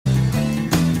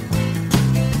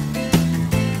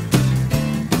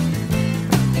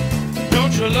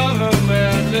love her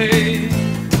madly?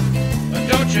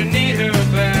 Don't you need her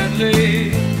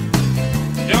badly?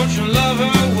 Don't you love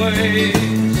her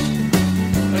ways?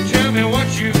 Tell me what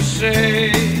you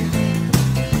say.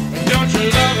 Don't you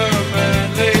love her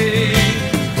madly?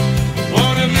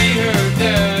 Wanna be her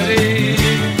daddy?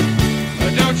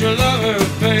 Don't you love her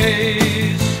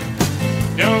face?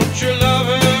 Don't you love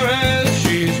her as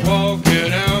she's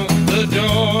walking out the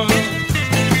door?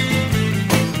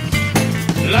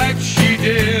 Like she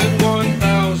did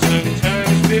 1,000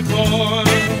 times before.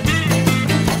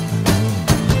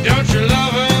 Don't you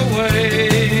love her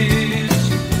ways?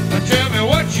 Tell me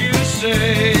what you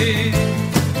say.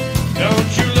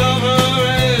 Don't you love her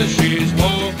as she's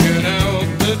walking out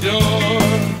the door?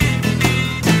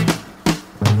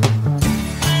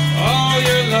 All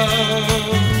your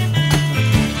love,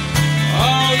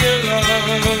 all your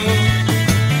love,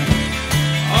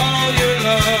 all your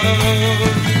love.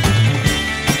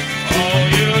 All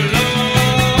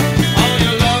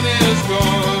your love is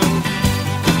gone.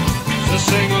 So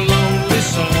sing a lonely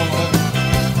song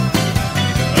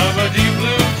of a deep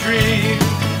blue dream.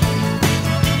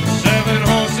 7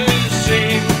 horses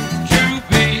seem to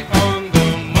be on the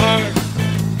mark.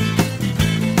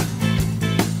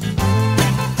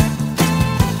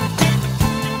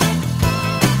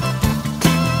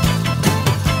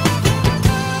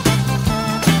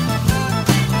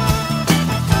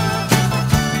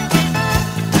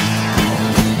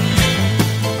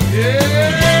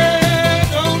 Yeah,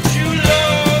 don't you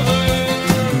love her?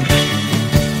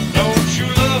 Don't you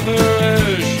love her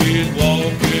as she's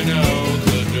walking out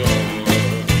the door?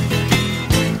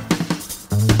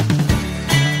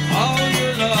 All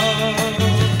your love,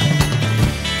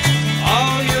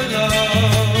 all your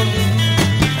love,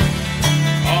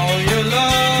 all your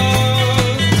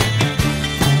love.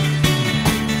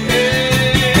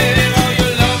 Yeah, all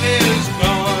your love is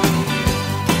gone.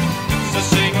 So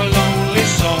sing a lonely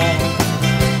song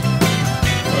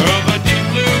of a deep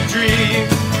blue dream.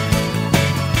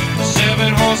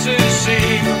 7 horses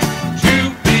seem to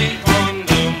be on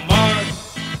the mark.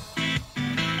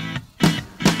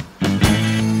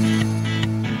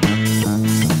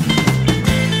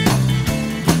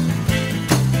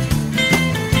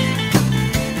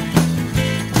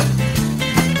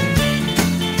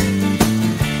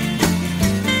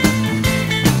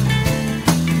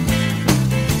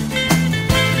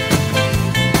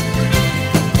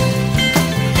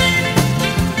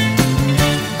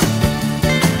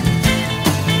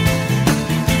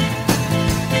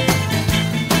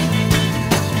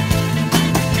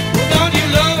 Don't you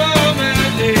love her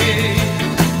madly?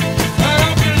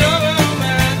 Don't you love her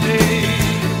madly?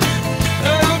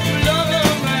 Don't you love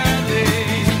her madly?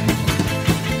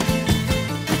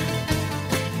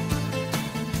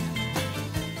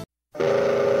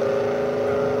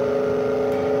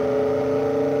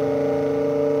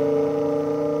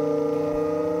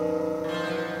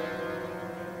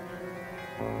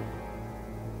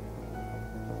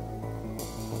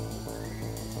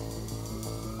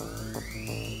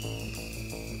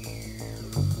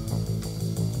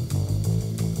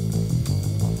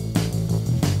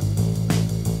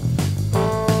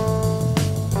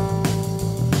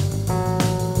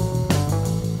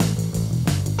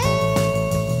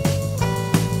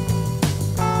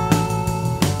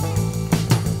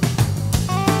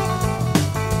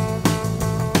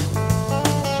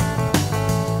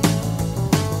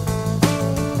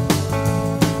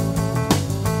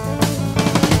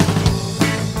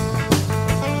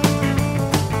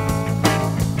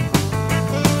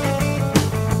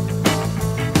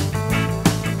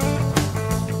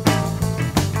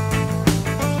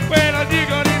 Well, I dig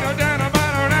a little down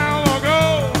about an hour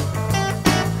ago.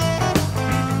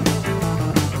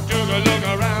 Took a look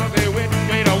around there which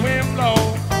way the wind blow.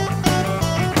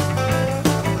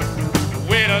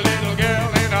 With a little girl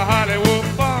in a Hollywood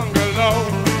bungalow.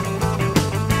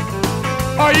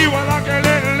 Are you a lucky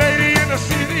little lady in the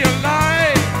city of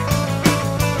light?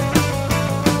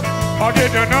 Or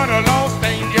did you know the lost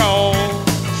angel?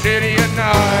 City of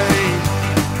night,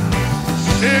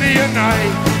 city of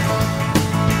night.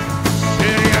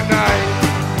 City of night,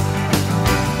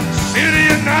 city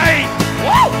of night.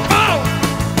 Woo! Oh!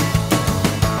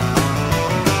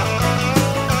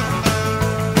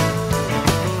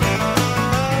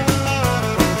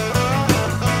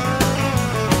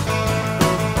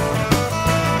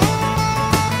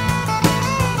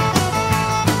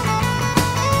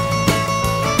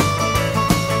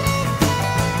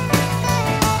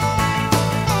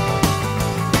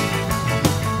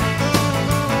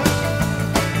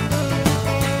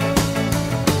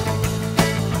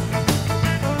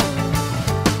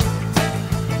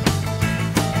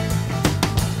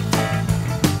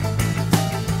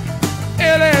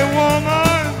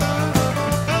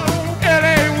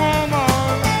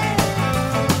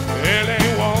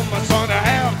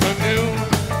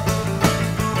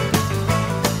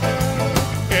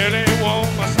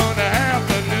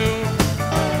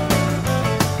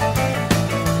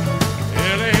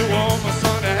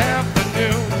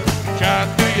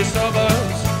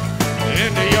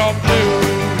 your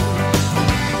blues,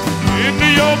 into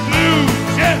your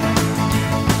blues, yeah,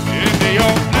 into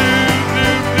your blues,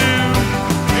 blues, blues,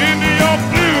 into your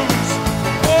blues.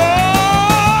 Oh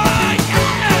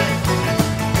yeah.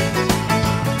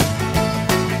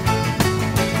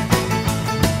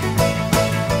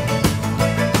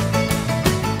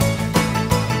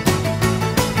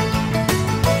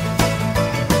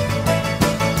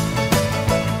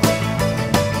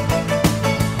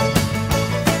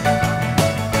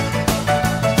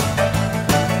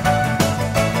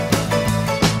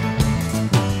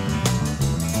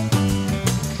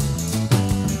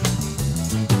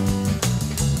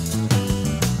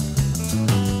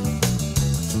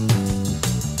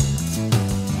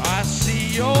 I see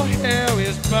your hair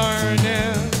is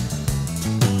burning,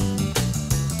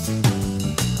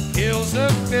 hills are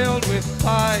filled with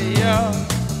fire.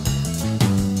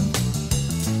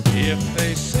 If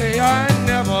they say I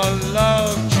never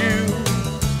loved you,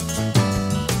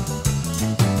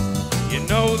 you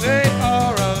know they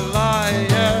are a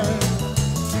liar.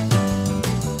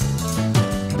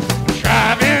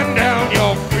 Driving down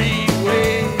your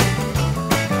freeway,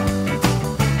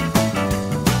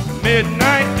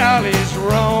 midnight alleys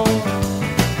roam,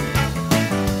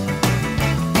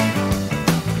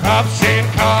 cops in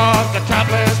cars, the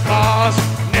topless bars,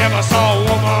 never saw a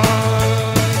woman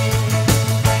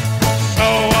so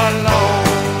alone,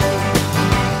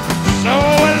 so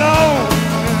alone,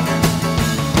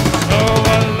 so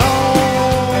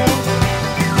alone,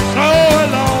 so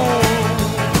alone.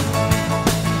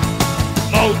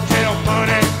 Motel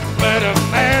money, glitter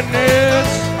madness.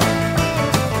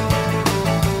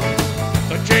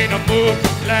 So Jane moved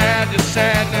from glad to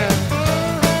sadness.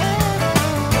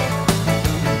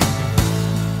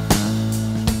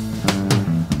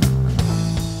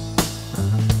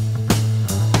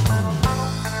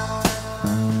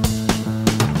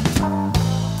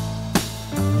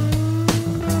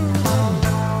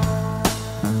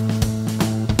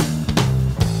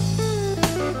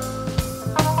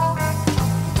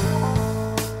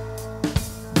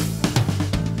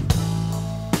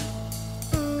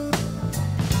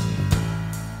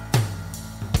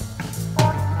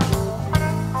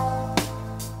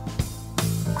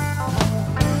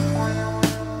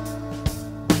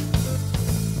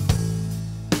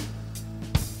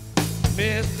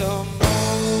 Mr.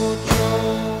 Mojo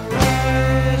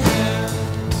rising,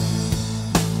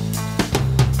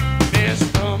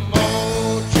 Mr.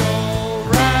 Mojo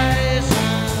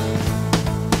rising,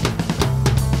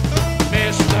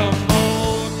 Mr.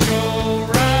 Mojo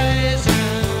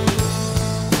rising,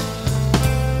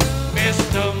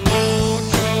 Mr.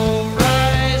 Mojo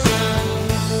rising,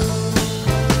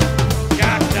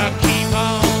 got to keep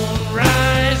on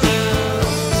rising.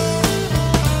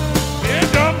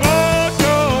 Mr.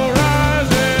 Mojo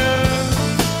rising,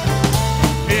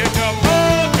 Mr.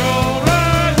 Mojo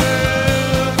rising,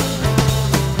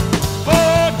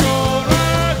 Mojo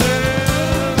rising,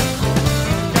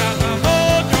 got the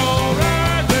mojo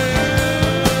rising,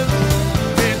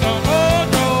 Mr.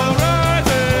 Mojo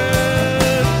rising,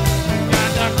 got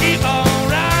to keep on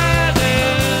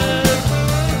rising,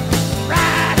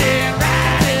 riding,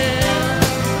 riding,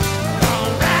 on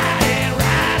riding,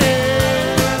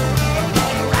 riding,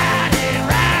 on riding,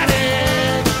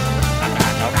 riding, I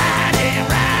got to riding,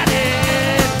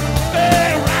 riding,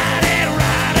 hey, riding,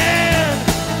 riding,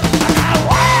 I got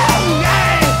whoa,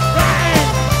 yeah,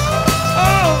 riding,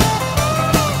 oh,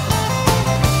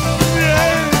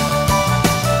 yeah.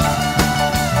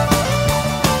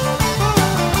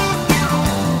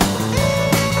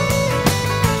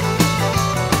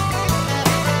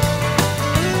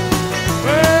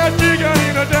 Well, you got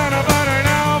in down about an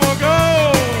hour ago.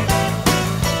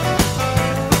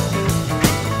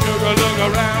 Took a look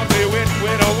around, they went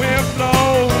with a wind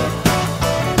blow.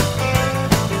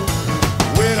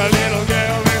 With a little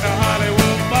girl in a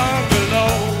Hollywood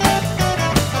bungalow.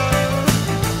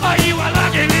 Are you a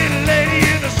lucky little lady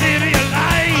in the city of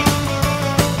light?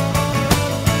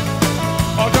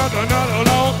 Or just another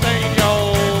long thing, yo?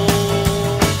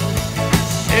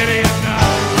 City of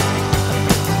night,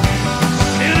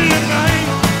 city of night,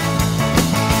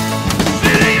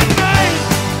 city of night,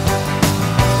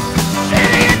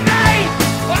 city of night.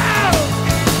 Wow.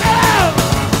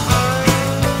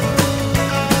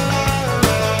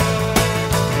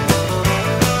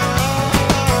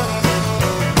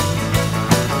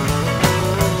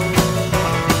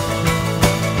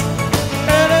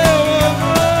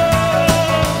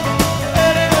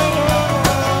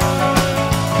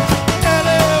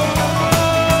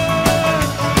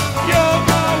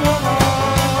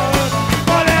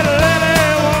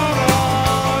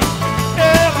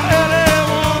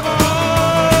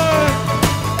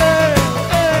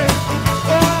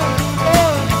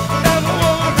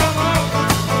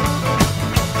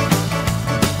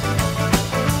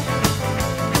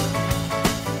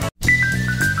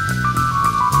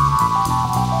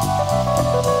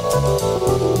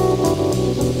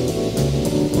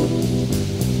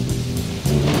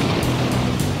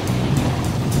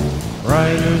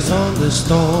 Riders on the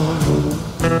storm,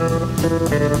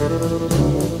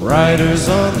 riders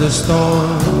on the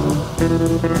storm.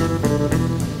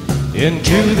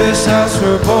 Into this house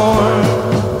we're born,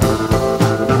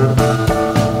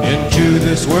 into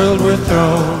this world we're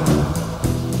thrown.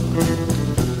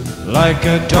 Like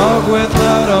a dog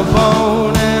without a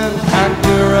bone, an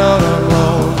actor out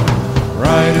alone.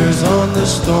 Riders on the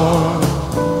storm.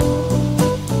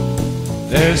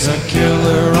 There's a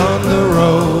killer on the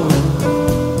road.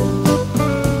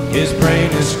 His brain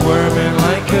is squirming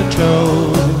like a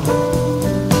toad.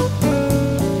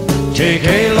 Take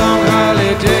a long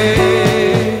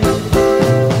holiday.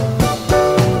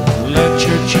 Let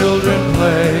your children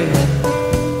play.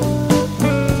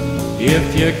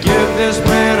 If you give this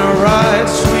man a ride,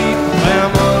 sweet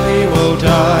family will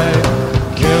die.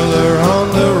 Killer on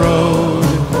the road,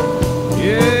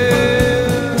 yeah.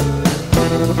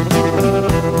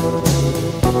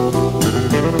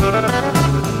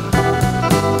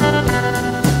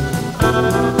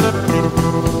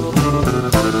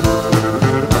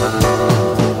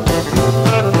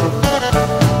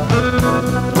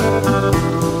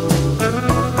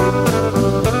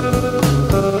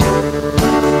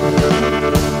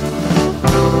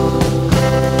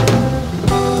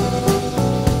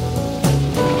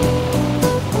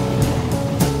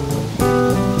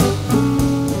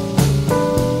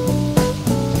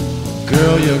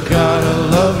 Girl, you gotta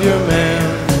love your man.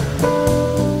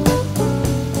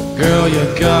 Girl, you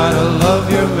gotta love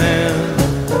your man.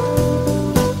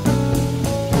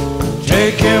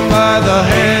 Take him by the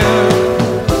hand.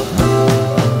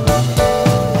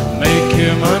 Make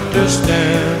him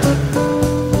understand.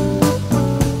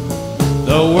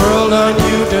 The world on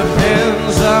you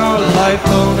depends. Our life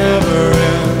will never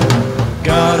end.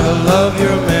 Gotta love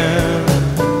your man.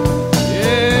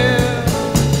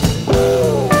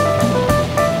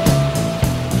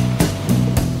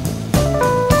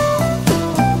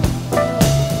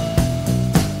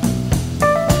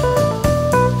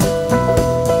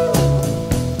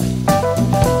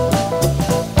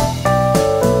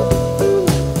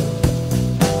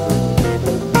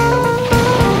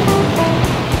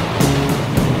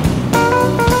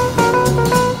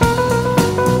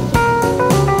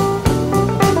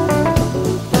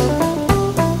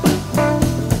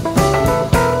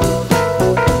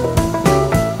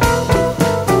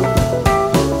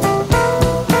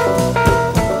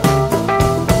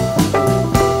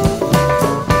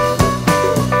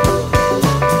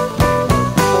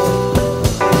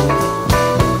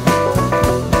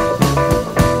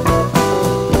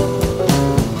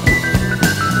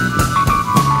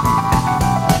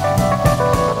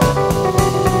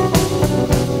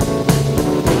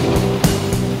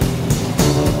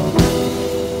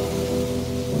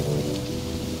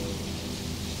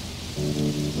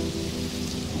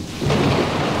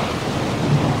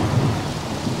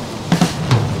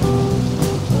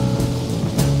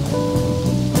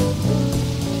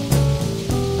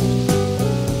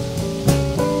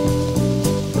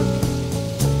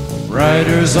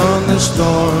 Riders on the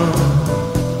storm,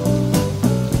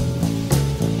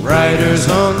 riders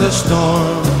on the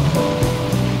storm.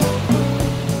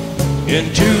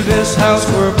 Into this house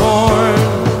we're born,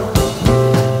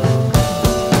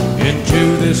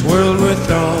 into this world we're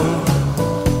thrown.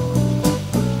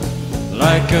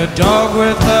 Like a dog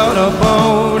without a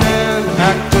bone, an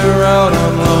actor out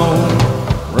on loan.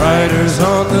 Riders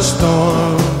on the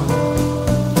storm.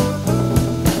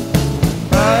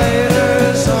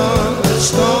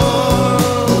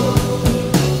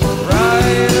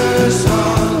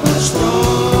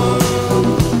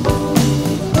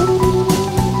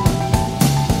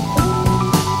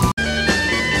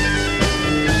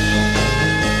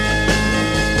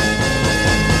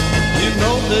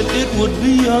 Would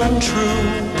be untrue.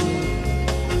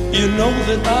 You know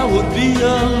that I would be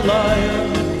a liar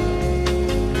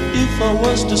if I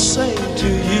was to say to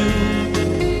you,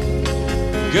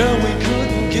 girl, we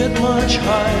couldn't get much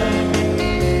higher.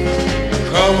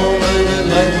 Come on, baby,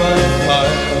 light my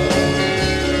fire.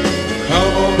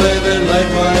 Come on, baby,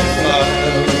 light my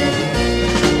fire.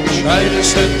 Try to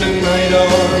set the night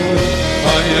on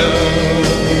fire.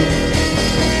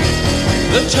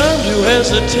 The time to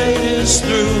hesitate is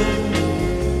through.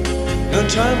 No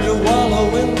time to wallow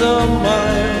in the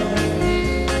mire.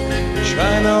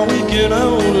 Try now, we can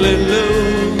only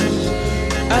lose,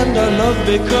 and our love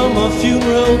become a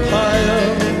funeral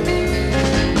pyre.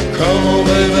 Come on,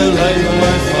 baby, light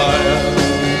my fire.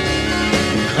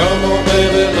 Come on,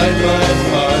 baby, light my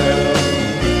fire.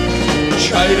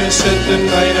 Try to set the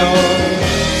night on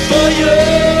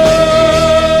fire.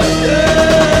 Yeah.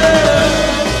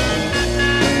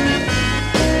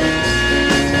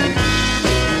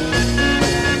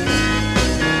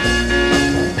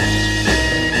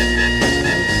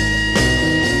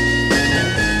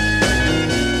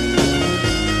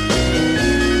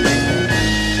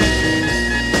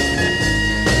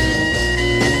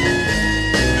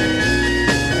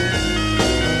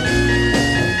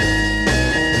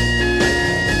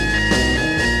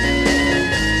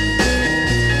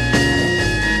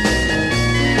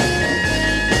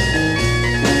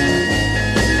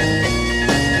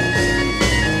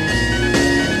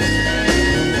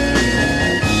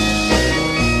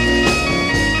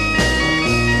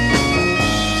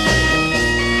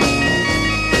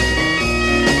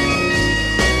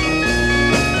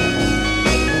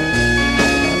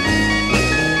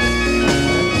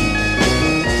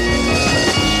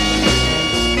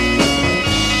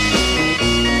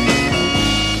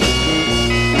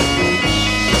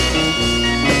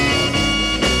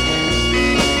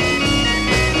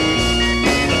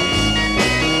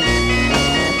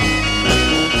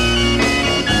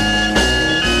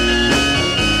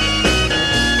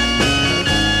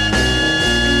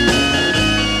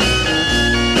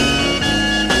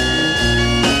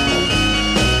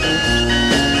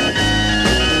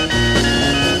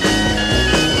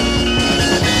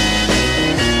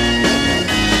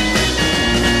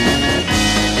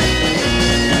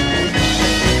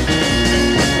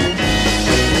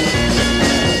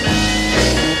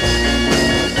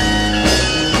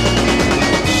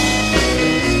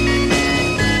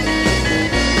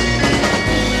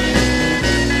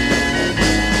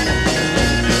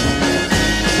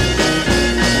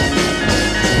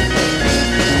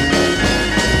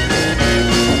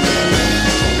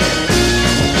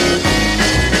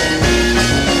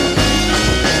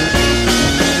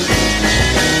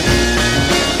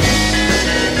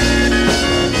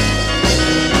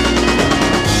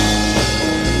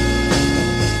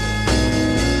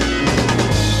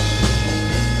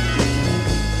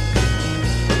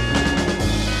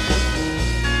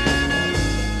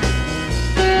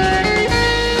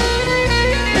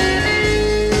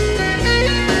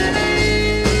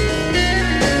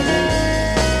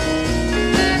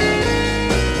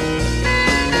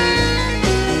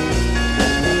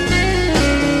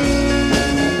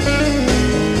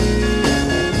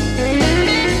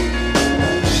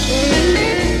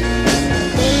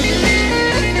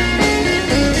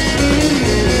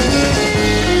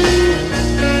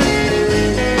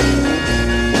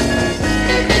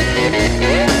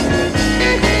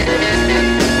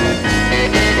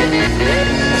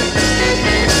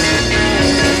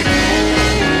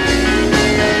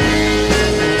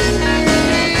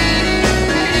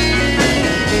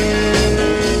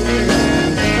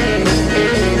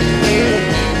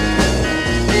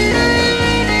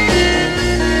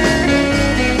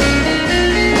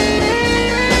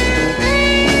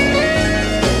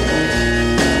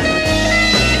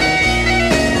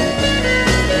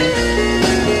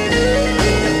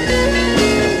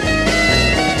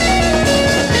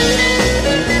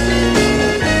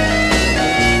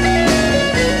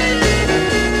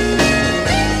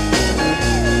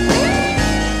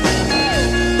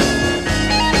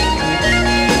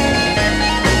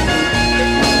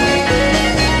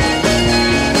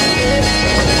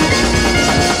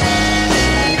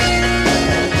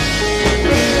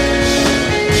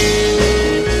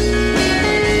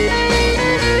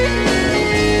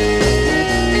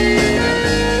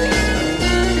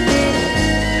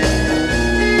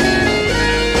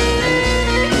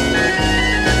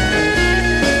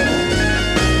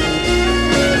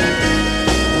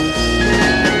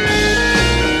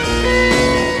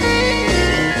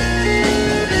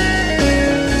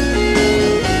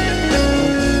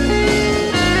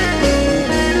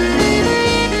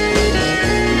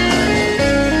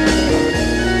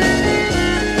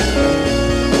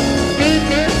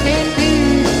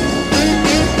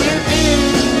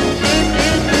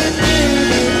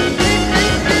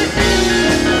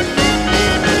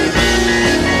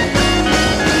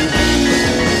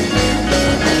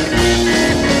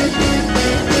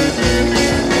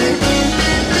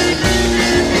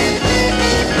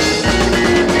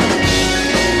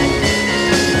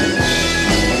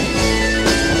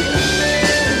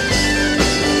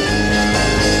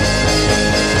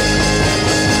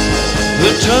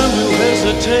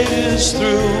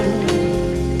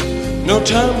 No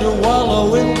time to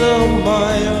wallow in the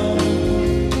mire.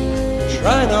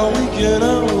 Try now, we can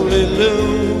only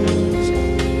lose,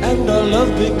 and our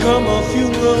love become a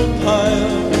funeral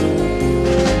pyre.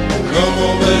 Come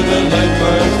on, baby, light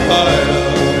my fire.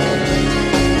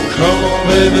 Come on,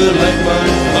 baby, light my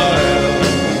fire.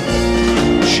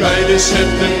 Try to set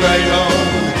the night on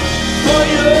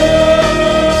fire.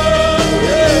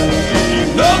 Yeah. You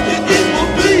know that it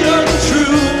will be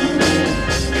untrue.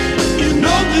 You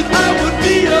know that I would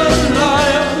be a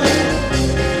liar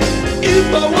if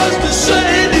I was to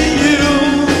say to you,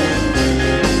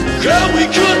 girl, we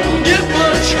couldn't get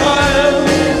much higher.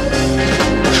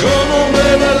 Come on,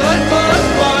 baby, light my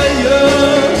fire.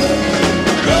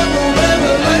 Come on,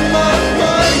 baby, light my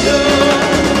fire.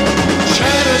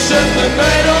 Try to set the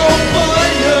night on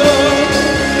fire.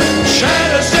 Try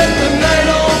to set the night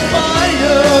on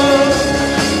fire.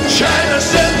 Try to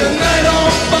set the night on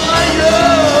fire.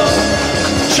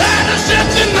 Try to set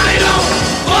the night on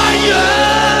fire.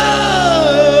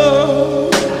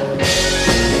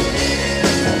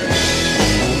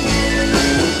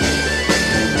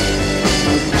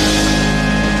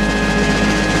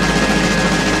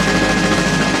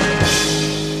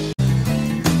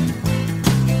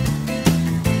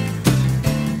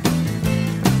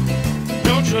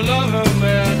 Don't you love her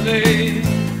madly?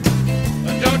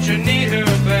 Don't you need her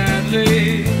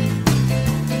badly?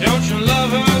 Don't you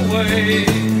love her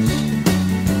ways?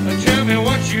 Tell me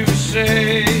what you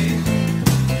say.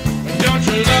 Don't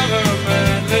you love her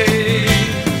madly?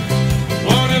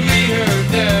 Wanna be her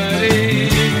daddy?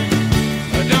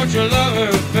 Don't you love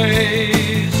her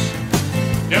face?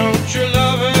 Don't you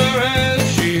love her as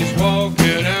she's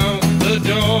walking out the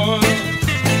door?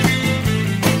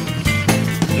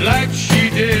 Like she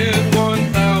did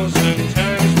 1,000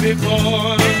 times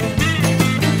before.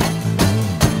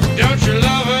 Don't you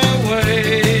love her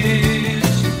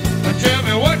ways? Tell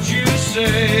me what you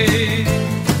say.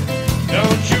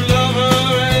 Don't you love her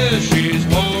as she's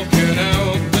walking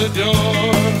out the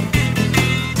door?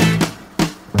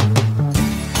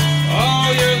 All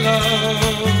your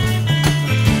love,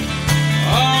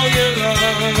 all your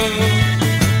love,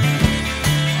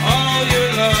 all your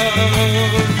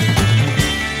love.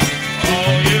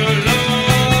 All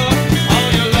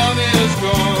your love is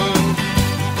gone.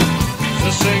 So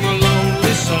sing a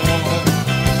lonely song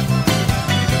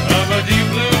of a deep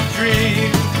blue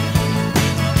dream.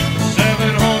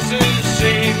 7 horses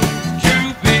seem to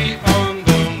be on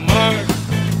the mark.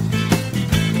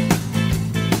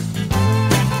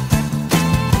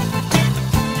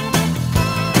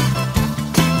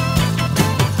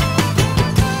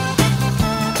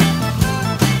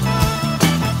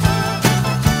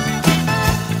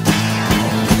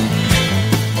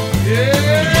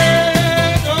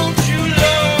 Yeah, don't you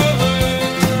love her?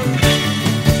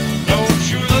 Don't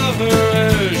you love her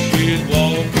as she's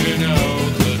walking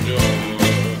out the door?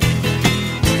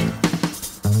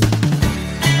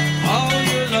 All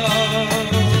your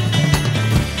love,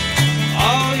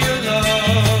 all your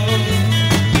love,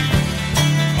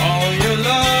 all your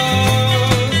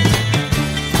love.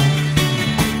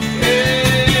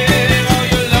 Yeah, all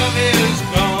your love is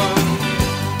gone.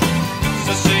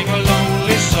 So sing a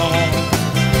lonely song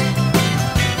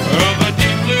of a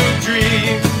deep blue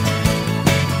dream.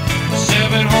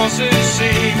 7 horses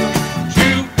seem to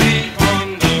be on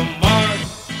the mark.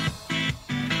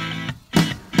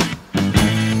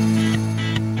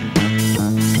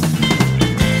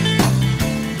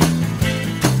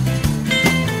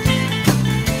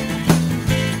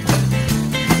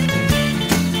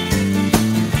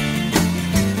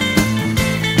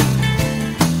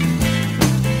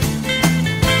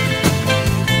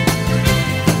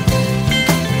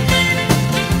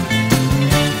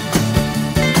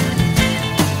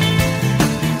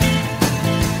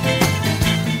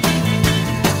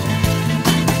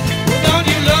 Don't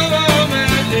you love her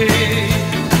madly?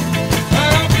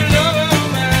 Don't you love her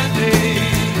madly?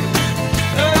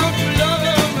 Don't you love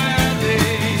her madly?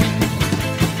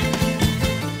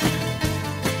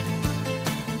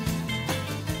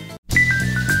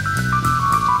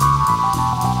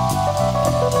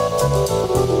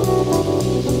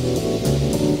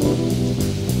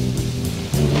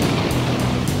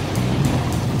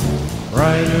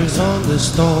 Riders on the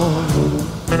storm.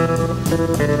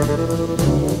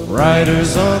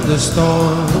 Riders on the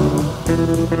storm.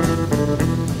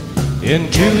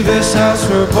 Into this house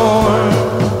we're born.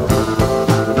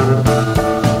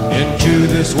 Into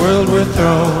this world we're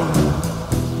thrown.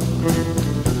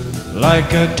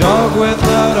 Like a dog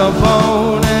without a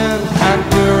bone, an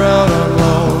actor out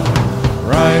alone.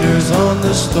 Riders on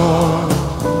the storm.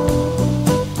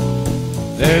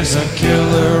 There's a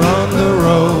killer on the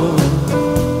road.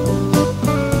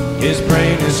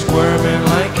 squirming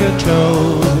like a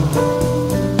toad.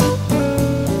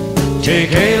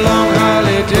 Take a long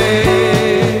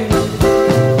holiday,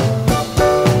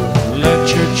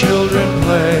 let your children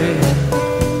play.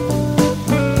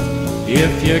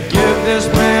 If you give this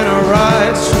man a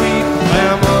ride, sweet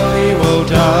family will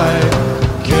die.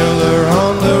 Killer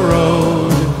on the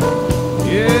road,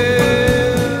 yeah.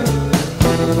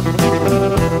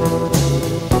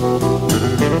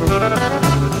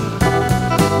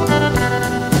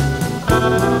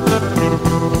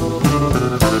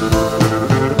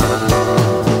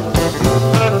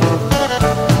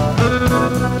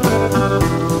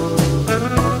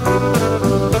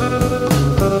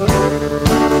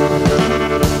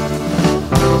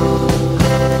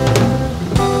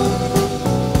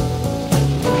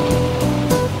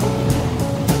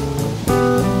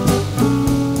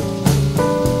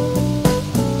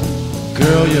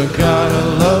 Girl, you gotta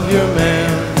love your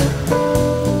man.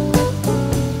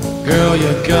 Girl,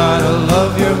 you gotta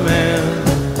love your man.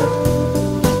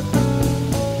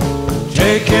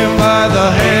 Take him by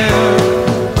the hand,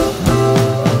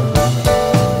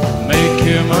 make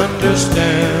him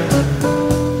understand.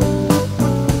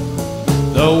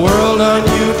 The world on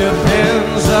you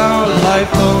depends, our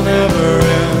life will never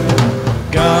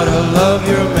end. Gotta love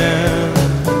your man.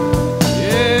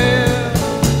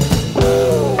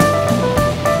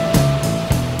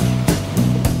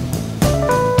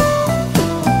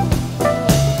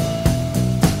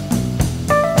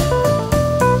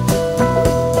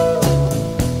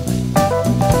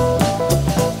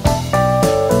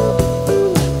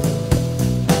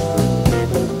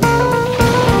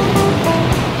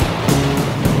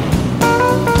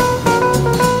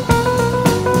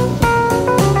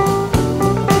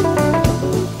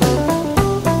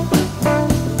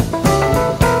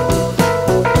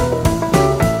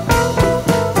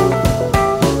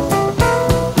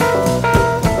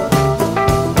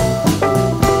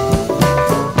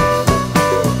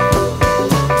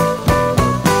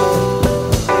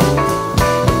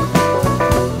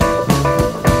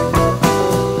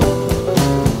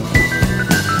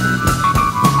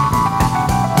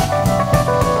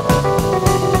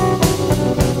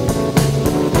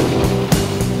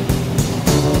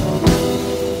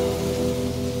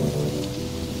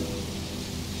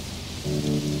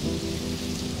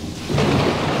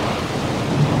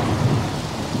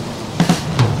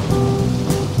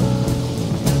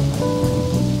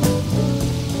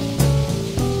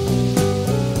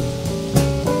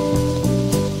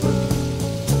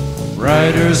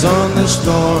 Riders on the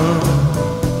storm,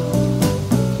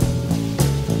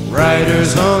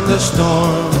 riders on the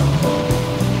storm.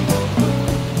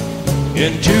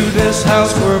 Into this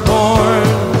house we're born,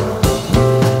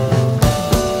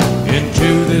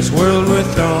 into this world we're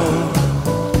thrown.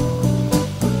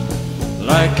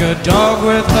 Like a dog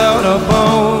without a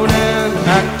bone, an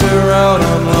actor out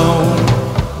on loan.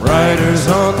 Riders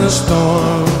on the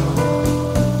storm.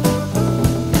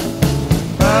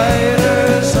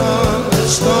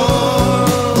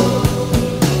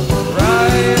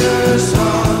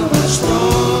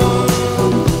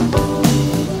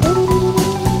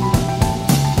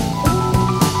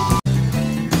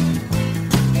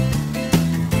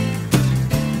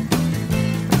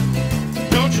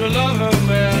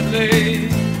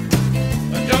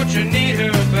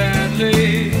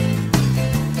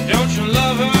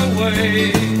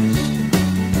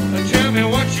 Tell me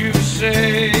what you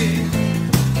say.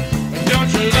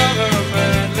 Don't you love her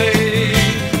madly?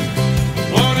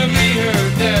 Wanna be her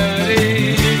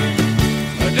daddy?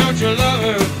 Don't you love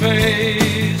her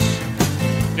face?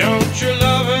 Don't you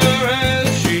love her as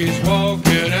she's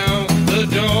walking out the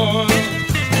door?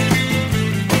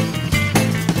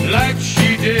 Like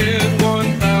she did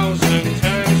 1,000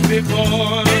 times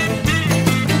before.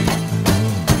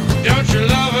 Don't you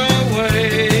love her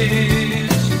ways?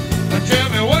 Tell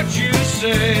me what you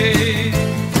say.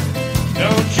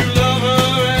 Don't you love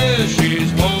her as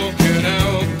she's walking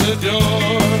out the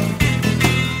door?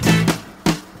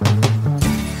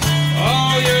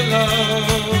 All your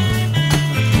love,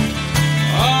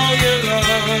 all your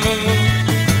love,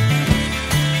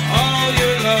 all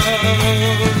your love,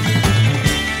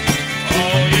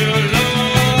 all your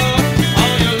love,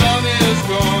 all your love is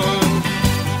gone.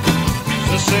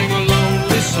 So sing a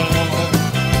lonely song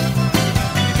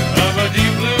of a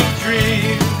deep blue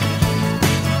dream.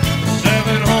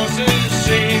 7 horses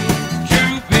seem to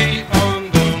be on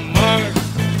the mark.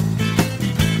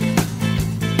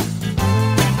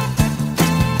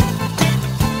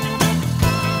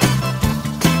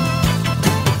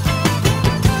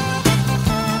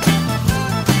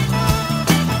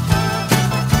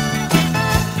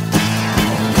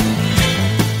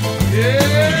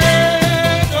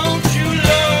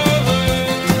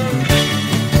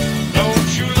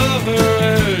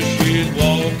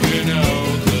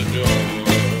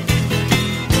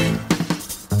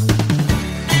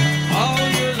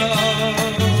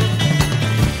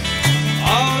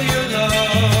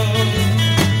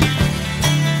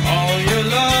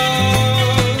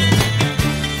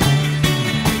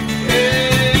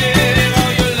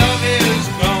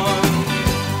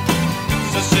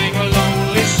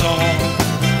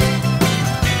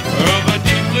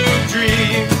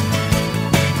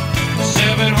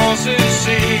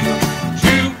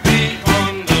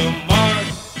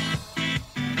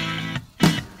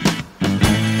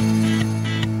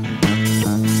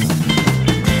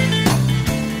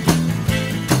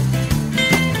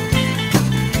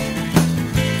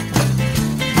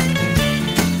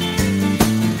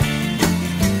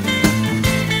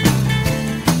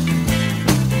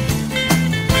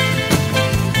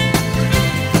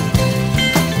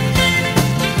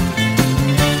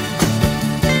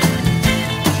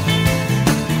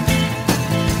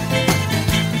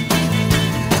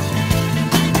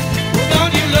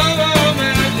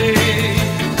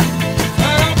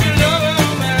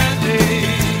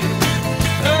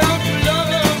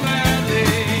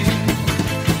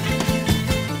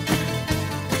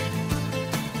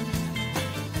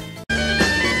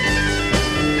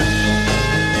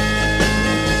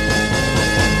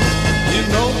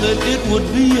 that it would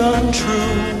be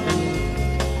untrue.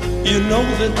 You know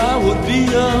that I would be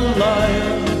a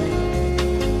liar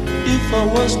if I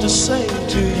was to say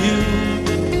to you,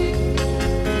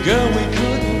 girl, we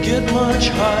couldn't get much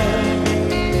higher.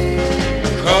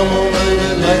 Come on, baby,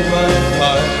 light my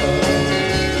fire.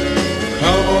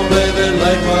 Come on, baby,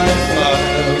 light my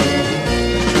fire.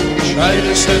 Try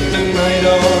to set the night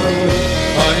on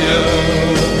fire.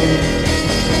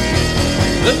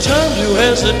 The time to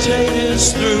hesitate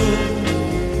is through.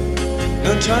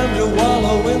 No time to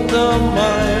wallow in the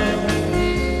mire.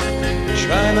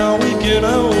 Try now, we can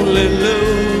only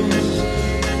lose,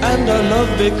 and our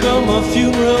love become a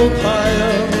funeral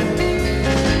pyre.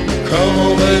 Come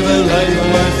on, baby, light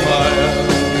my fire.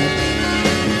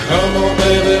 Come on,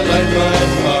 baby, light my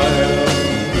fire.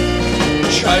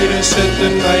 Try to set the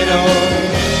night on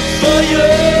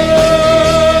fire.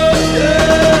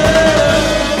 Yeah.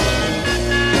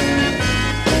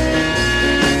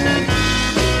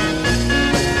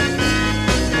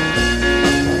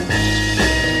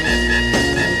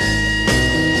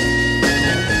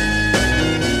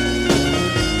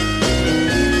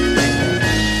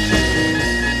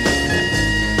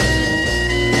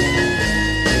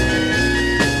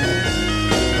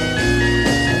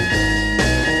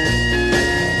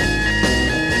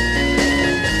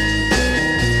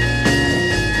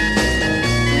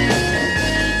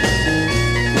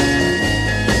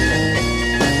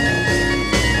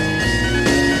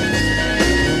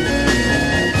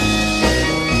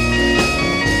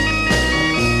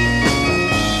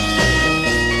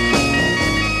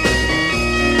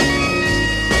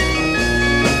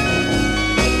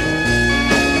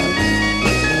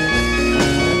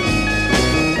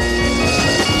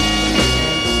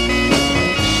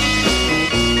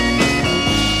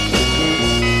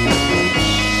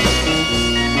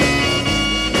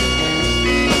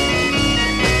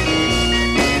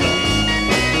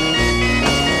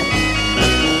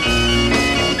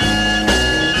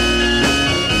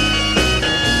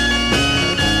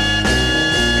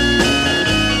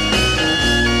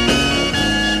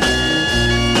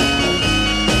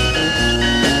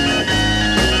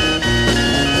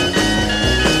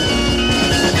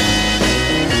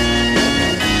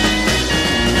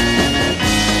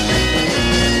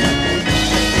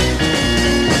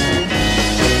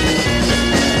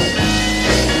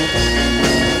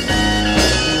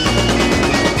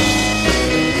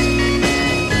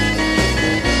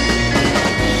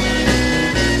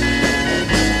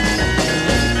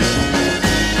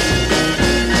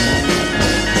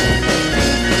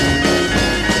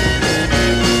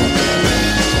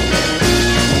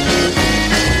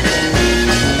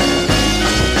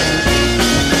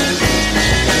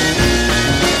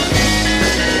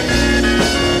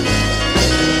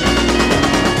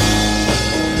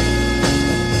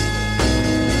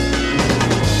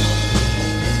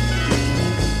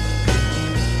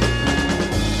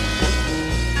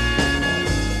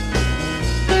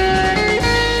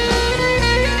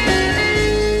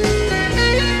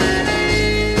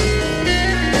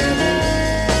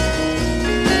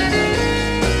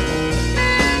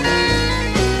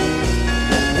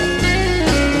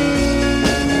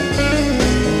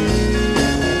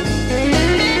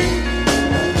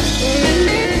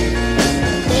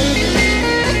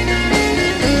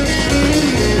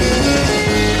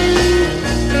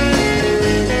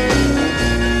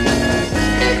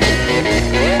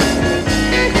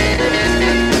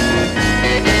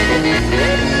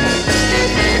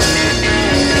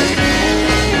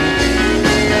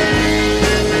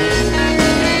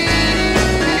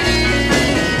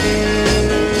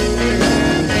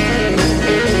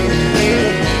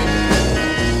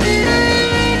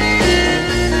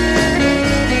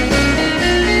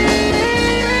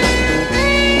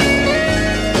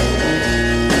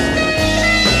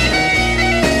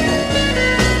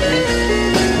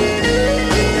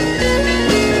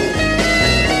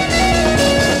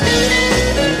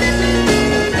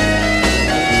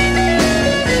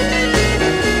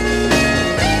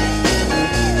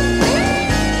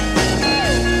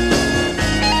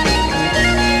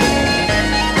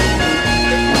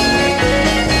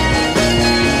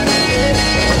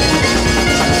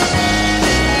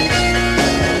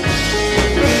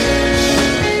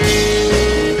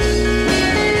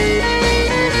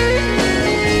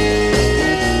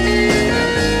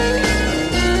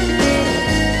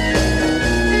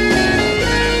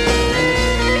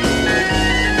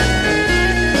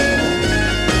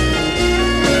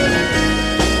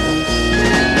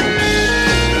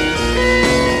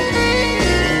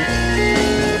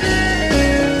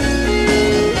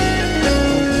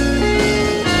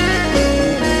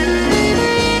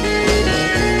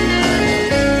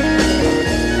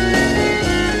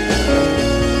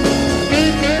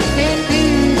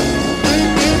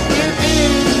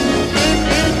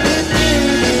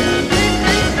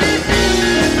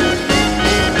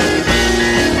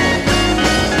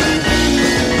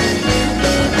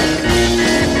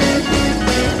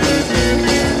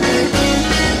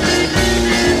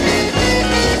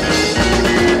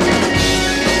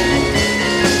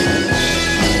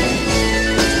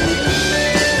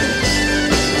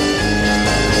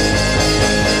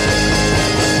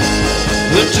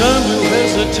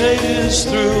 hesitate is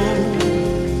through.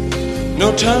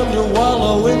 No time to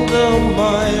wallow in the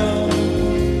mire.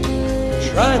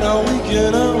 Try now, we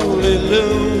can only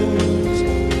lose,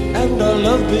 and our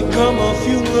love become a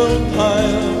funeral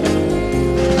pyre.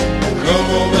 Come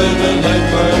on, baby, light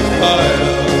my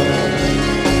fire.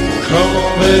 Come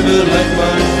on, baby, light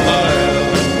my fire.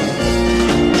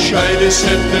 Try to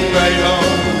set the night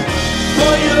on